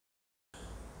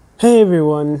Hey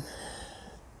everyone.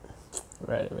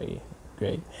 Right away.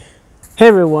 Great. Hey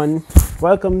everyone.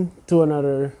 Welcome to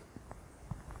another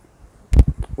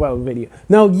video.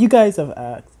 Now you guys have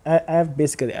asked I have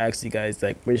basically asked you guys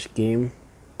like which game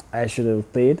I should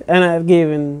have played, and I've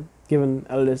given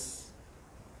a list.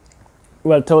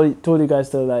 Well, told you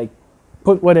guys to like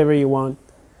put whatever you want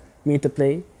me to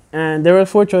play, and there were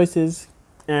four choices,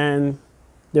 and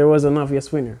there was an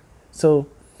obvious winner. So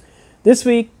this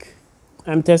week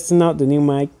I'm testing out the new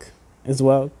mic as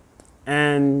well,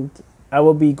 and I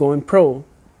will be going pro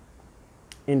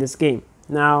in this game.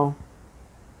 Now,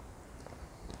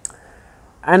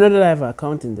 I know that I have an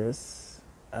account in this,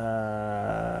 but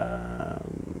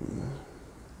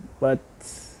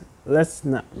let's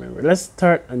not remember. Let's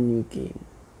start a new game.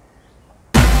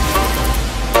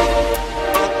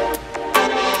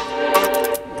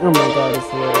 Oh my god,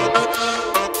 it's loading.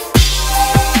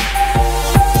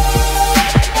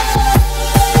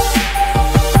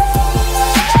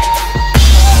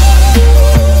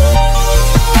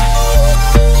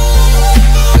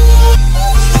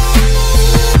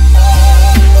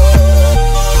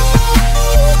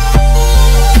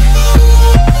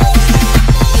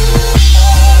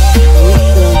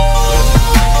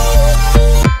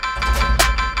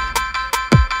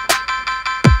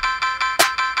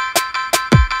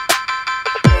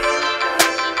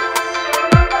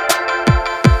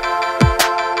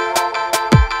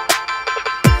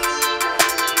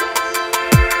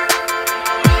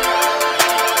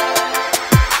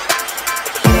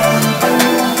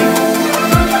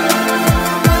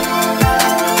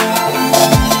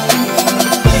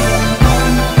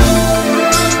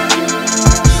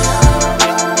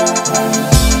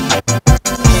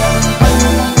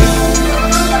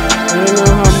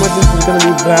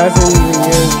 Lasting the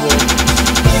years,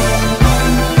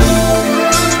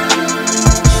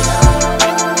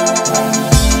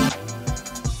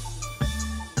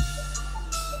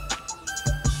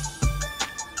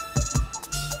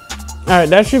 alright,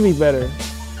 that should be better.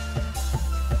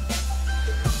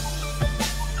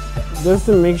 Just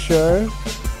to make sure.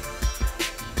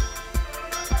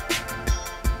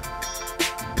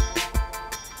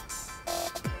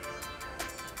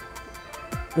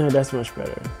 No, that's much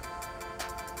better.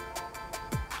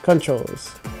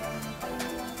 Controls.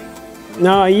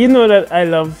 Now you know that I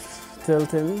love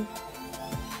tilting.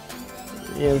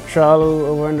 You have throttle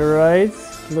over on the right.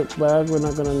 Look back, we're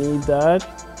not gonna need that.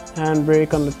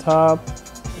 Handbrake on the top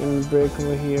and brake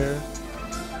over here.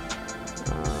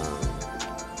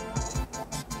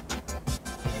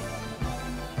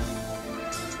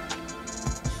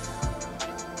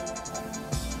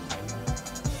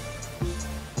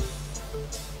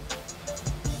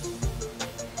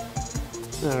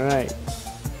 Alright.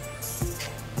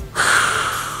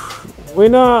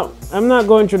 I'm not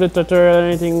going through the tutorial or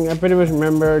anything. I pretty much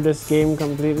remember this game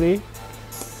completely.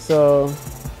 So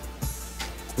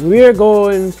we're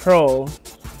going pro.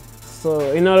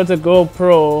 So in order to go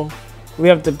pro, we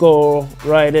have to go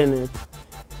right in it.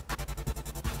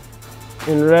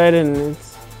 And right in it.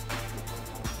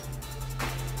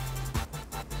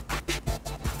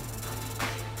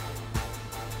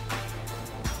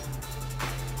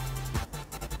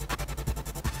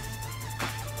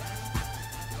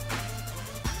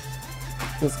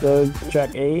 Let's go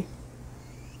track A.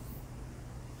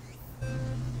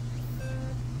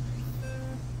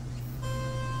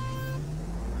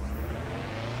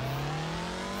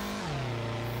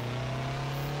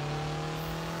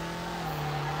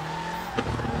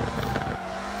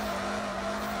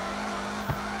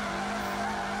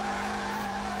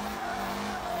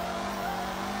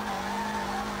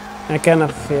 I kind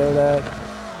of feel that.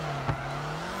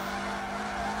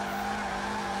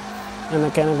 And I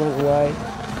kind of went wide.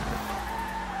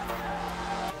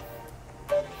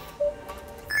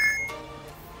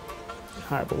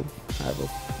 Horrible.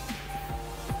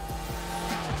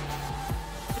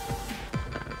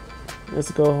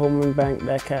 Let's go home and bank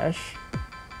that cash.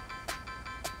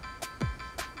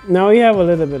 Now we have a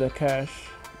little bit of cash.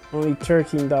 Only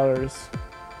 $13.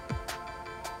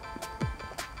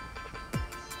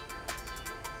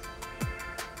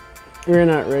 We're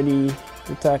not ready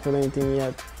to tackle anything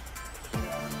yet.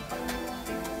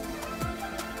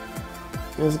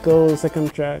 Let's go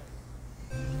second track.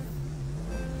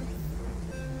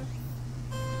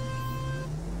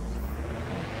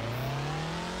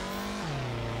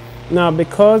 Now,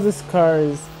 because this car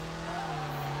is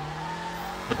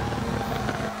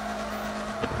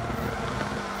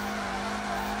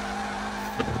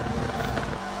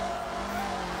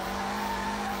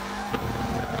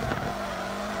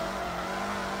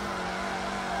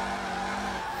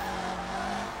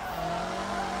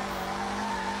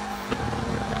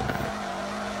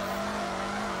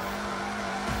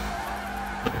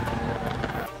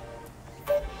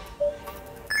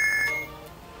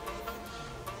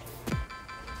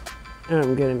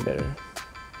I'm getting better.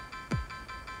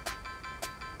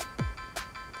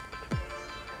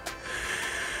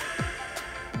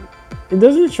 It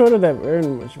doesn't show that I've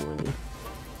earned much money.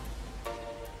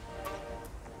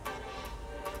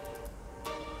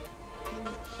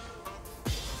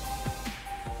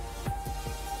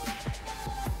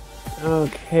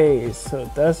 Okay,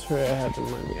 so that's where I have the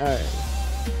money. Alright.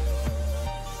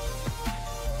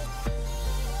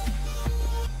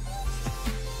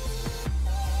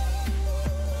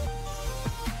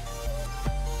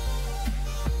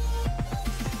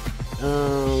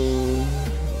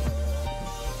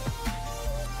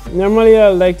 Normally I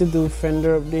like to do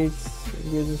Fender updates,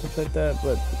 reviews and stuff like that,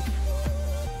 but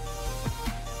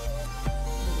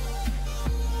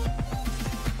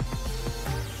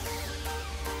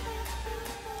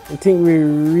I think we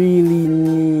really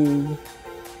need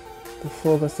to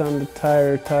focus on the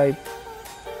tire type.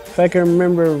 If I can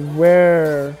remember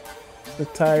where the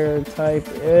tire type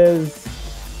is.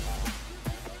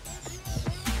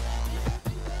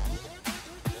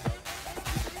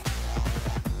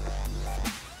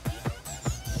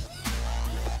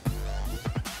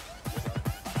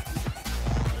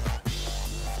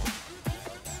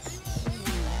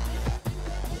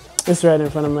 It's right in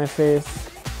front of my face.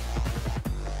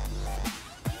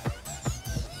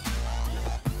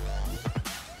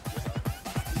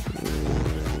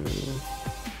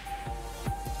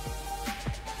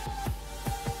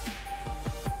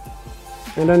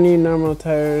 I don't need normal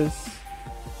tires.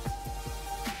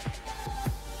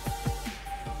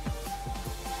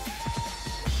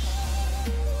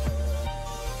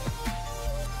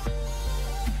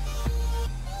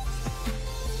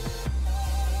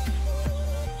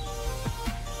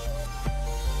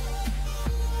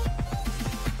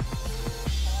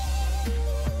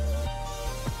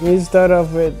 We start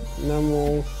off with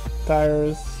normal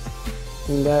tires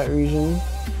in that region.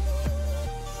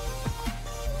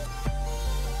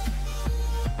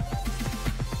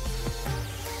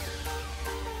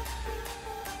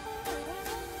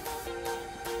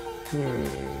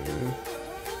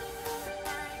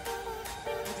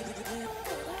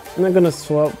 I'm not gonna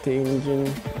swap the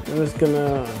engine. I'm just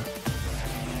gonna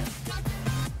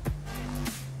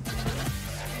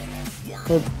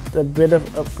put a bit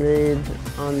of upgrade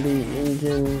on the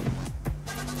engine,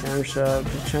 camshaft,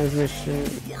 the transmission,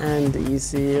 and the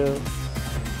ECU.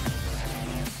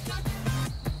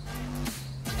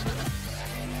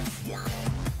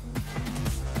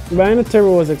 Buying a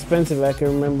turbo was expensive, I can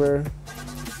remember.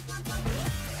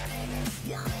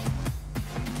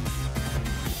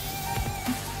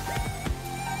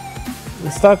 The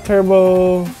stock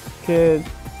turbo kit,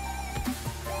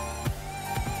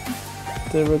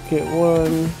 turbo kit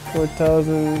 1,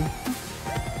 4,000.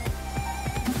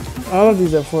 All of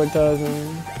these are 4,000.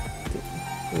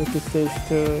 Look at stage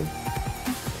 2,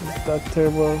 stock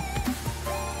turbo.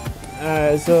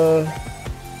 Alright, so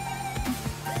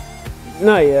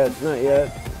not yet, not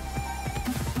yet.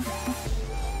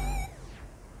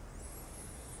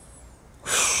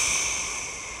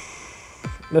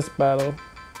 Let's battle.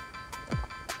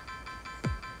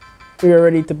 We are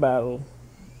ready to battle.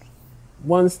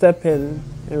 One step in,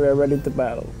 and we are ready to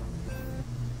battle.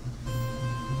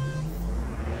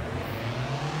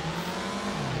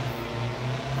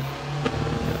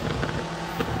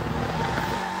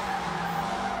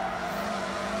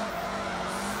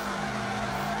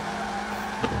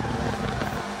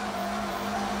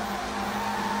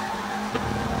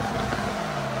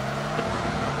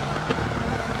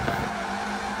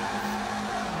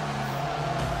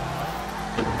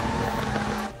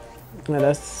 Now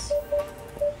that's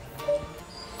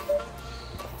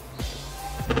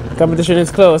competition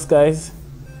is close, guys.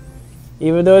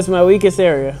 Even though it's my weakest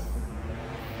area.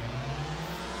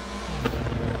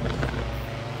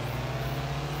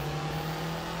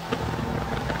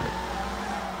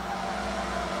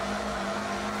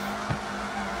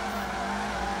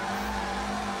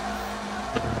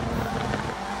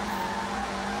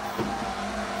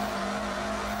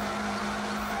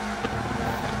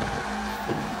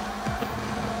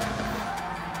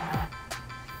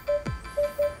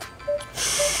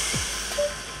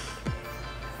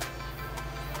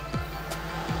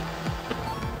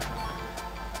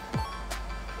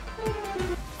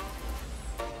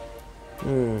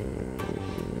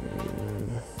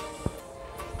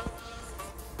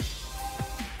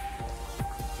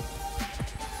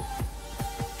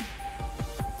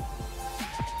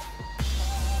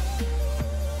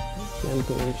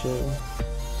 Championship.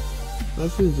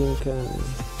 Let's do Gymkhana.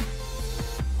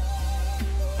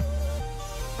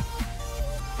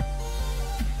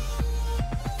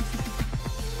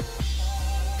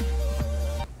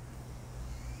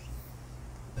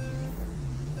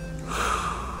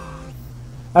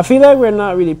 I feel like we're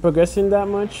not really progressing that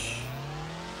much.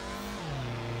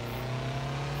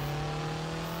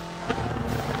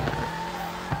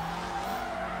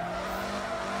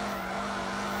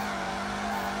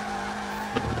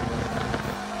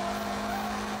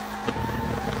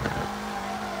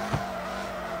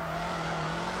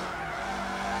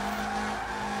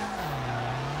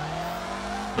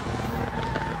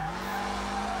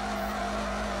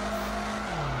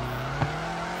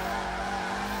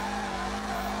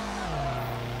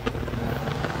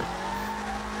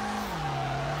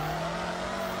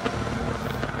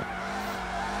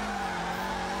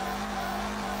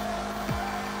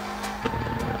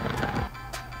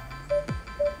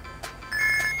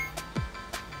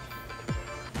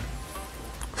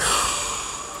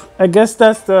 I guess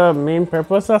that's the main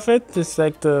purpose of it. It's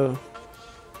like the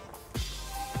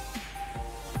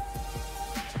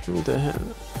hell.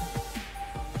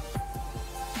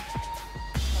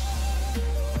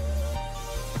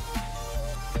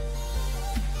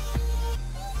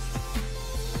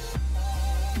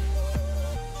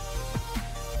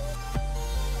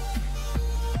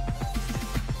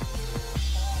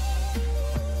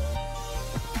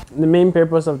 The main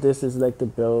purpose of this is like to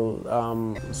build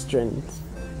strength.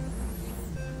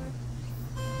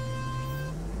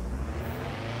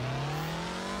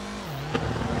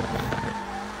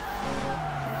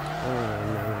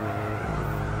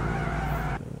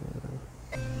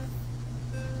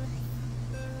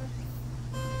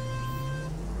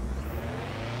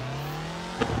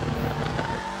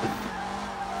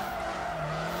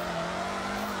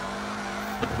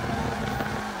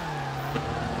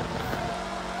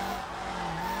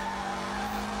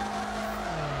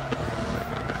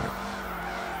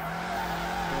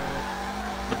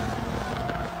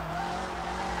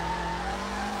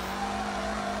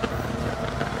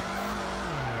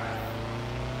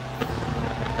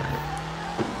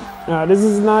 This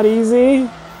is not easy.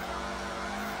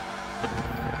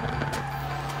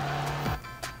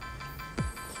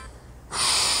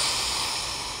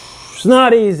 It's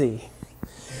not easy.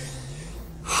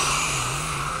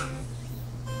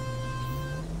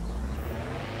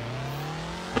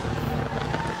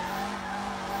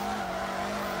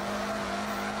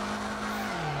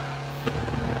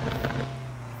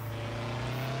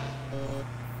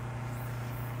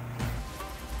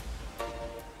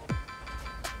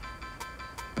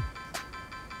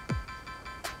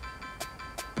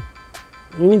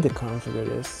 We need to configure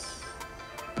this.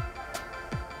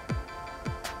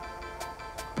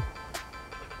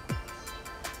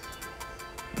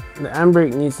 The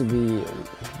handbrake needs to be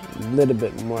a little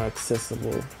bit more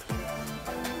accessible.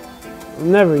 I've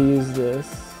never used this.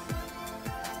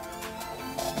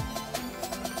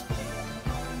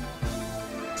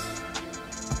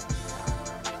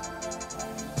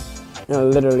 I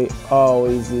literally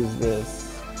always use this.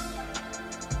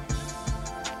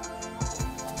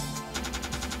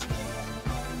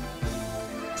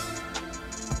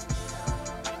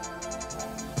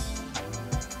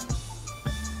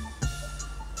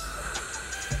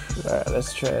 Alright,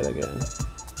 let's try it again.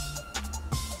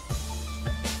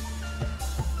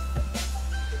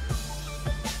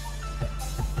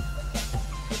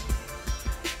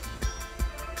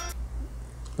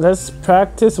 Let's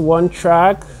practice one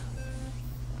track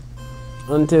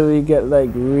until we get like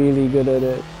really good at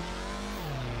it.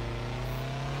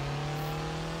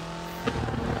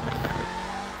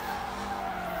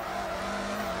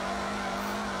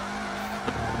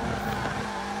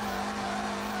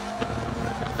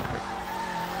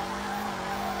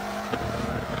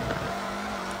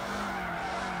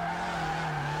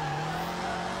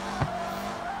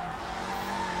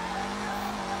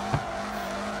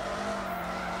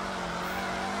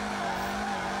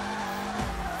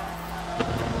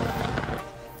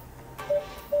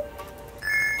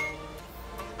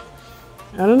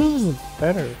 I don't know if it's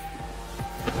better.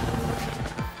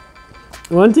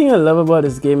 One thing I love about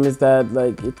this game is that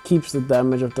like it keeps the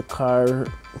damage of the car.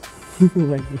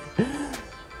 Like,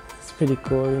 it's pretty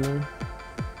cool, you know.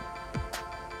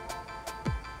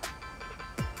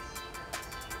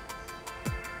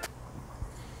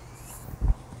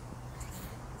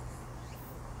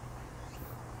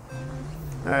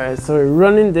 Alright, so we're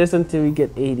running this until we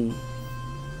get 80.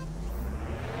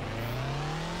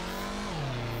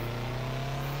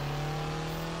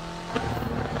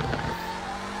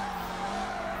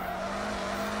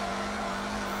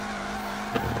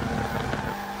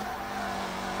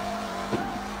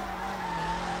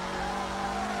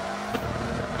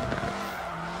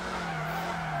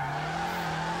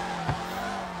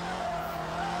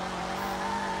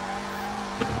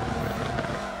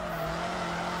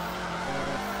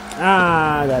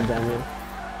 Ah, god damn it.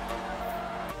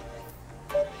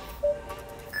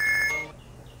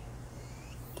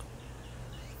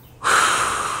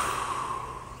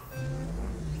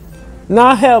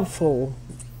 Not helpful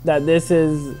that this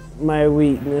is my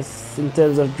weakness in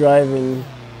terms of driving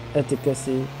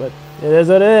efficacy, but it is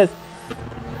what it is.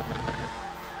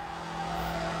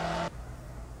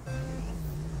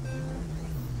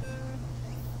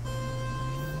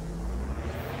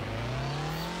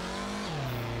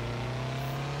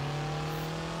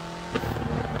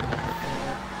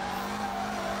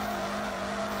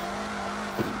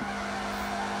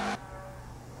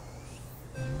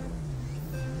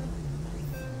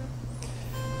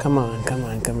 Come on, come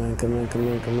on, come on, come on, come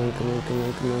on, come on, come on, come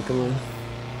on, come on, come on.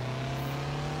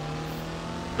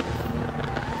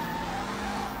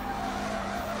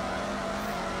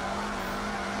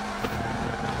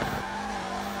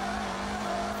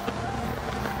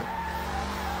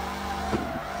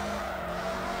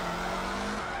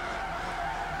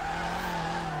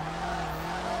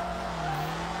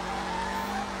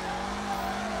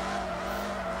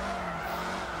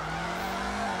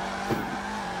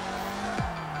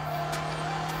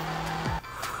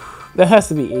 That has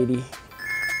to be 80.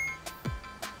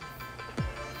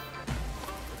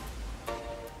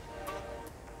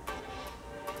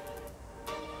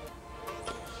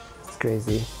 It's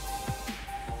crazy.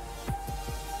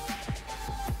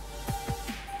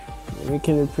 We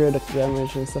can repair the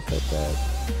damage and stuff like that.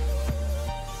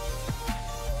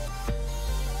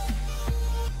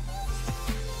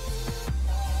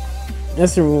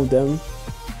 Let's remove them.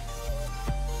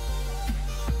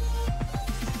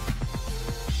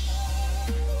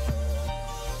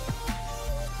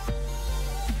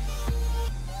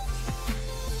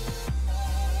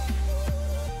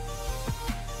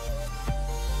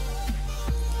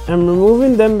 I'm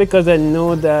removing them because I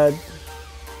know that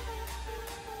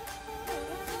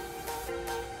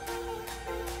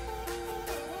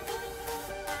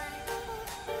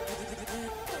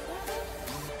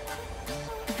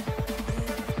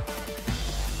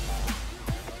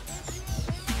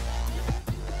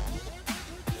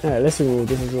alright, let's remove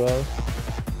this as well.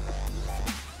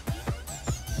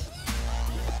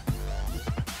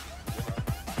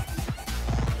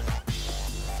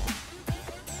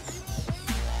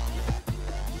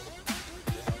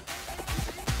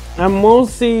 I'm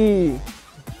mostly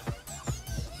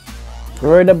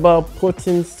worried about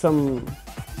putting some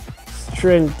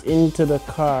strength into the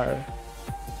car.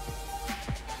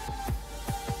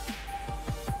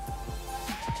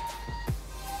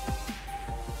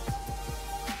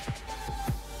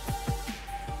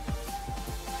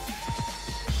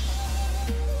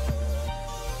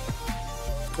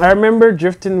 I remember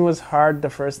drifting was hard the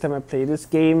first time I played this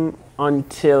game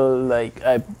until like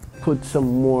I put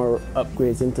some more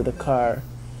upgrades into the car.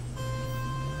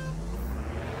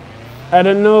 I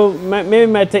don't know,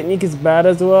 maybe my technique is bad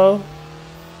as well.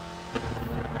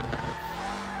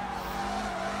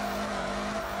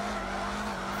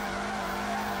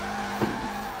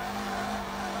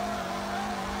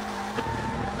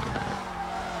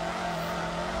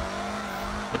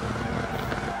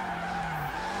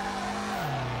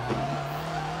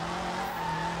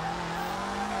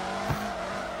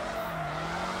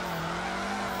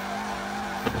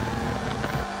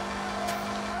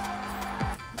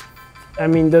 I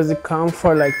mean, does it count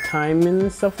for like timing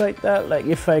and stuff like that? Like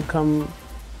if I come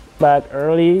back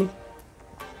early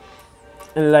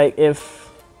and like if,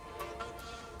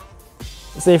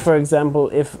 say for example,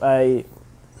 if I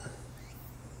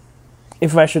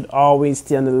should always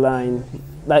stay on the line,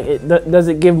 like does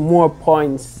it give more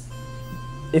points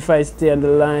if I stay on the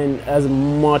line as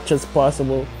much as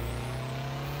possible?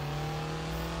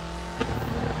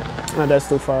 Oh, that's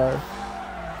too far.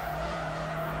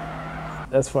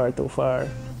 That's far too far.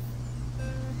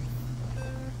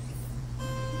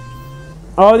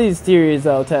 All these theories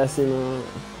I'll test, you know.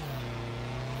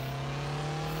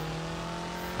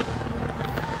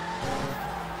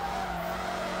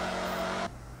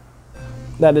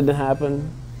 That didn't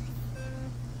happen.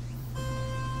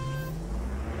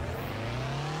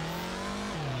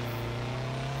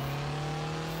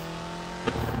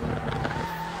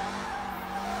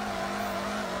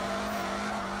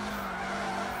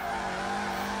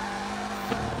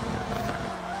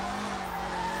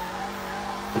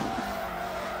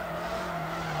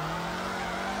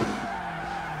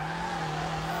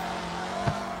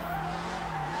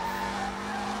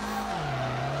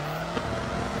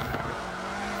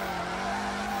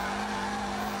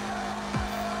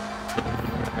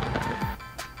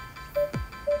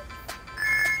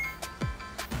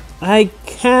 I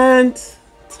can't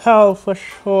tell for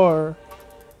sure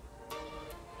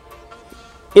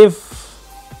if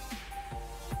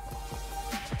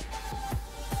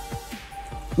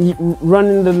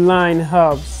running the line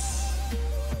helps.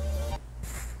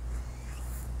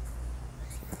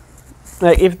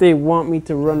 Like if they want me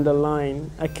to run the line,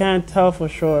 I can't tell for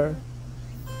sure.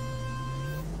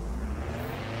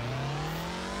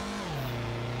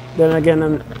 Then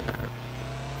again,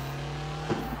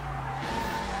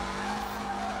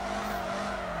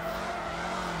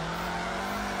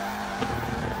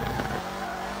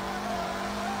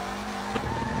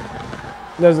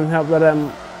 doesn't help that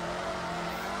I'm.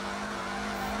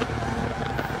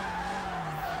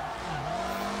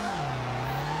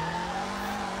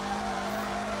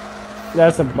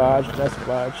 That's a botch. That's a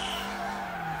botch.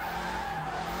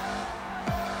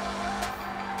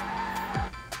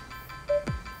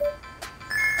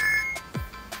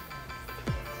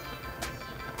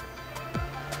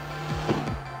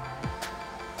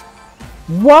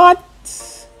 What?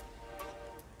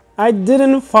 I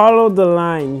didn't follow the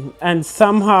line, and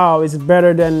somehow it's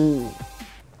better than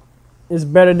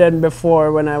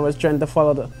before when I was trying to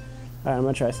follow the. Alright, I'm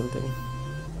gonna try something.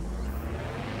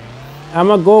 I'm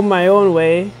gonna go my own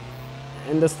way,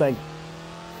 and just like.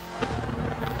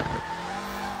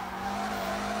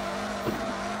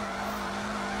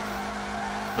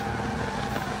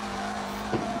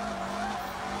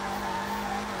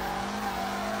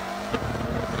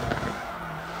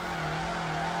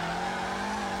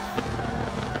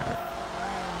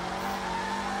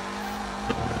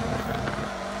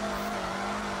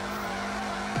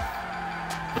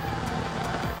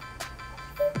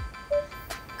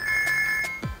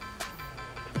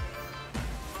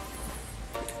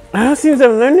 It seems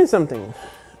I'm learning something.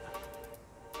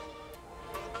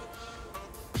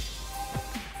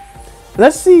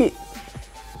 Let's see.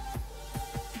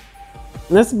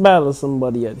 Let's battle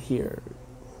somebody out here.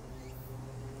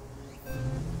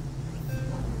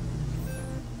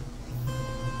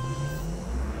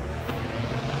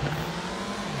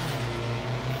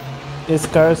 Is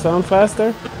car sound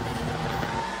faster?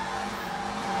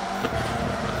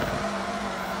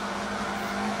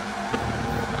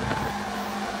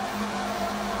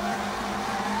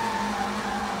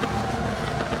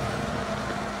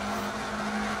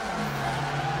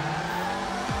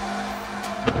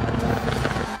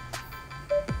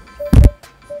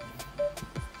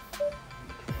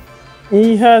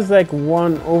 He has like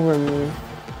one over me.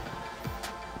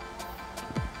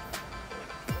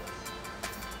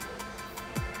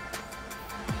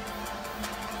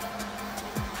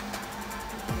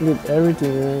 Did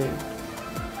everything right.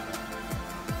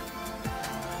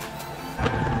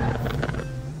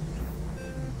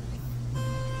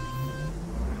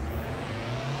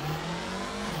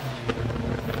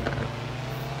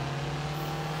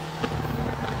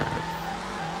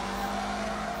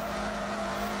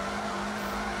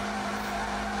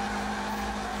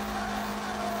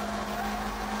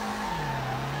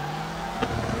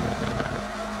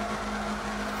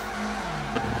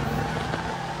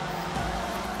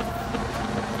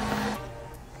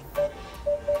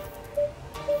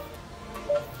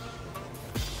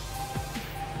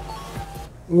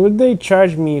 Would they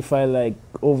charge me if I like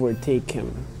overtake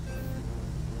him?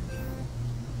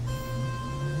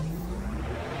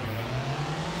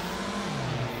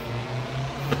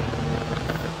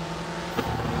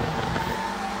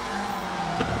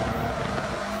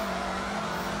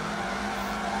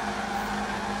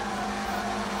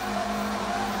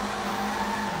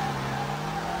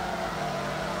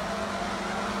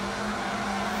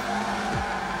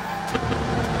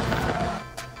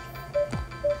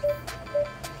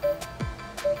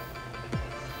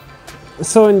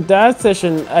 So in that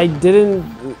session, I didn't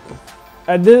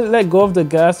let go of the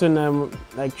gas when I'm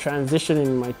like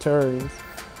transitioning my turns.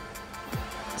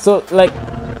 So like,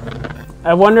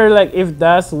 I wonder like if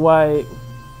that's why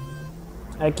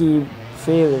I keep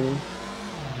failing.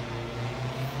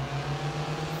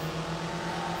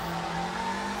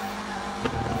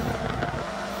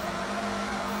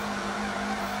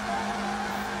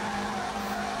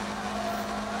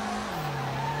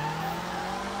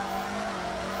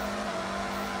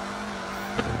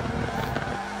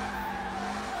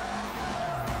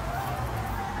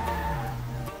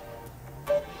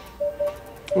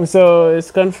 So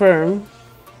it's confirmed.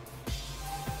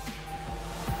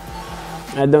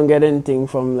 I don't get anything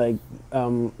from like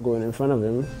going in front of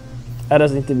him. I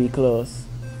just need to be close.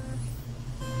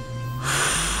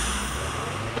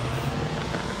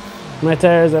 My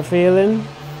tires are failing.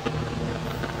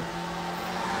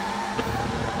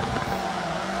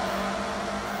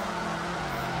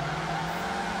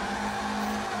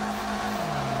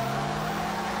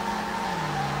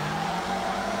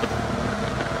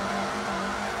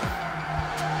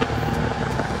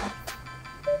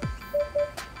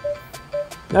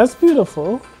 That's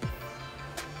beautiful.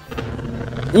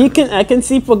 I can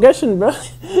see progression, bro.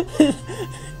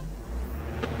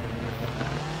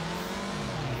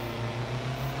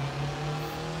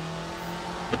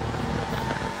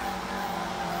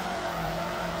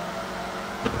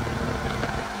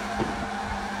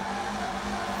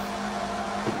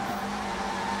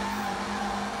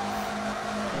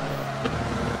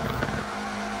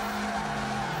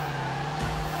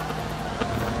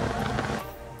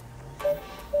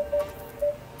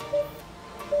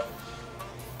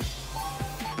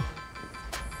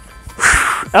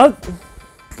 I'll,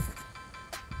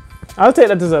 I'll take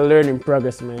that as a learning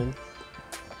progress, man.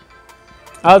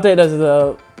 I'll take that as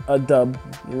a dub,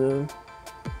 you know.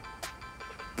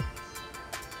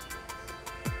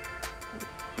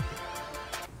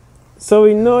 So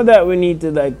we know that we need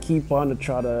to like keep on the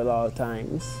throttle at all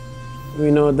times.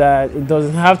 We know that it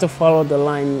doesn't have to follow the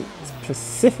line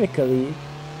specifically.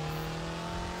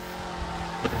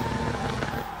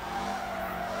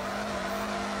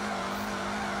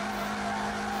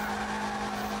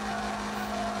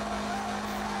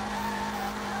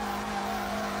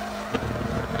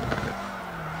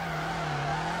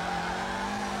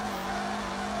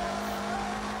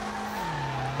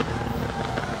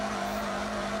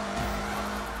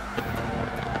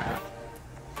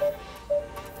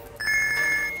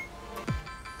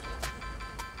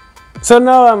 So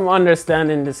now I'm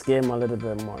understanding this game a little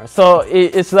bit more. So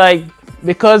it's like,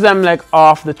 because I'm like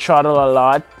off the throttle a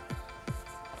lot,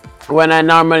 when I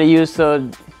normally used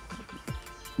to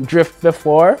drift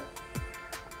before,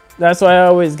 that's why I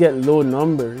always get low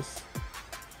numbers.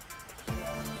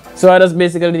 So I just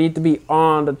basically need to be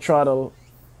on the throttle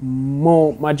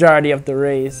majority of the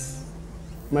race,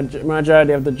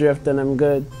 majority of the drift, and I'm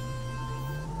good.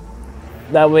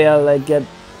 That way I'll like get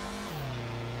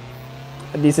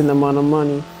a decent amount of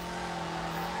money.